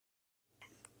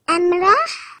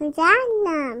امرح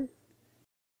وتعلم.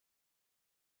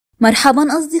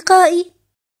 مرحبا أصدقائي،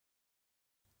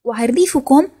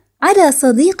 أعرفكم على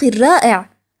صديقي الرائع.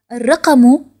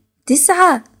 الرقم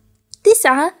 9.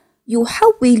 9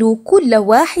 يحول كل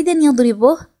واحد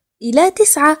يضربه إلى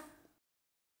 9.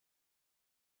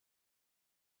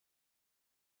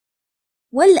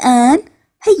 والآن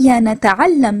هيا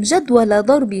نتعلم جدول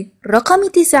ضرب رقم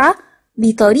 9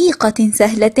 بطريقة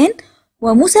سهلة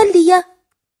ومسلية.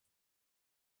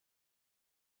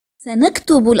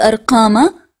 سنكتب الأرقام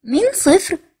من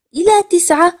 0 إلى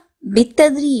 9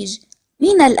 بالتدريج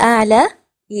من الأعلى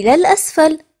إلى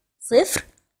الأسفل. 0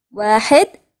 1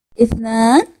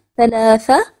 2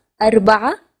 3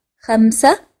 4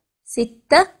 5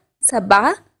 6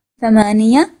 7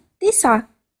 8 9.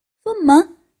 ثم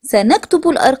سنكتب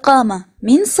الأرقام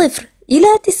من 0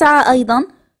 إلى 9 أيضا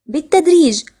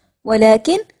بالتدريج،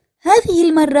 ولكن هذه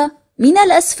المرة من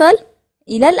الأسفل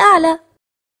إلى الأعلى.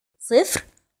 0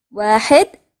 1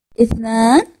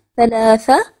 2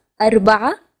 3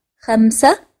 4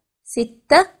 5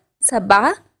 6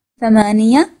 7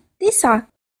 8 9.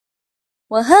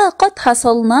 وها قد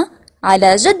حصلنا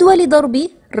على جدول ضرب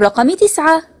الرقم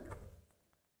 9.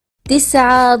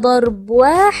 9 ضرب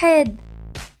 1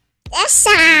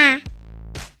 9.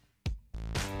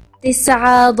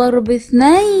 9 ضرب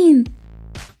 2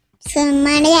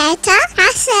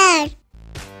 18.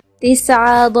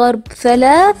 9 ضرب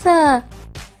 3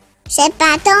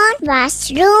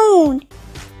 27.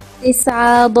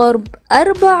 9 ضرب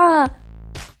 4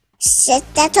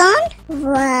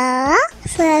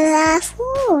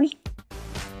 36.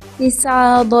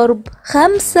 9 ضرب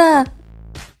 5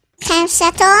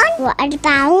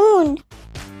 45.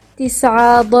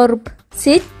 9 ضرب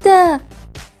 6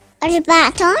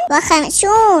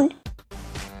 54.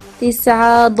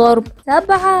 9 ضرب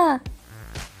 7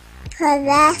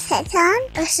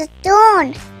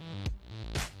 63.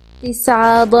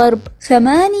 9 ضرب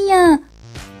 8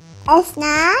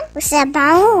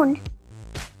 72.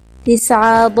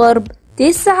 9 ضرب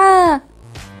 9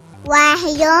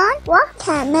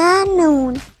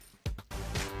 81.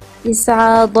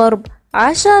 9 ضرب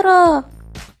 10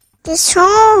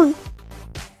 90.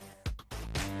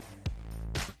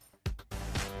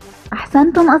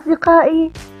 أحسنتم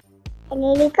أصدقائي.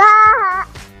 إلى اللقاء.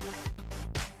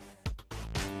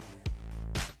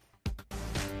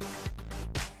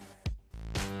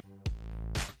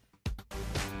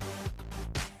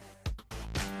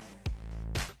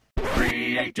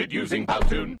 Created using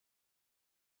Powtoon.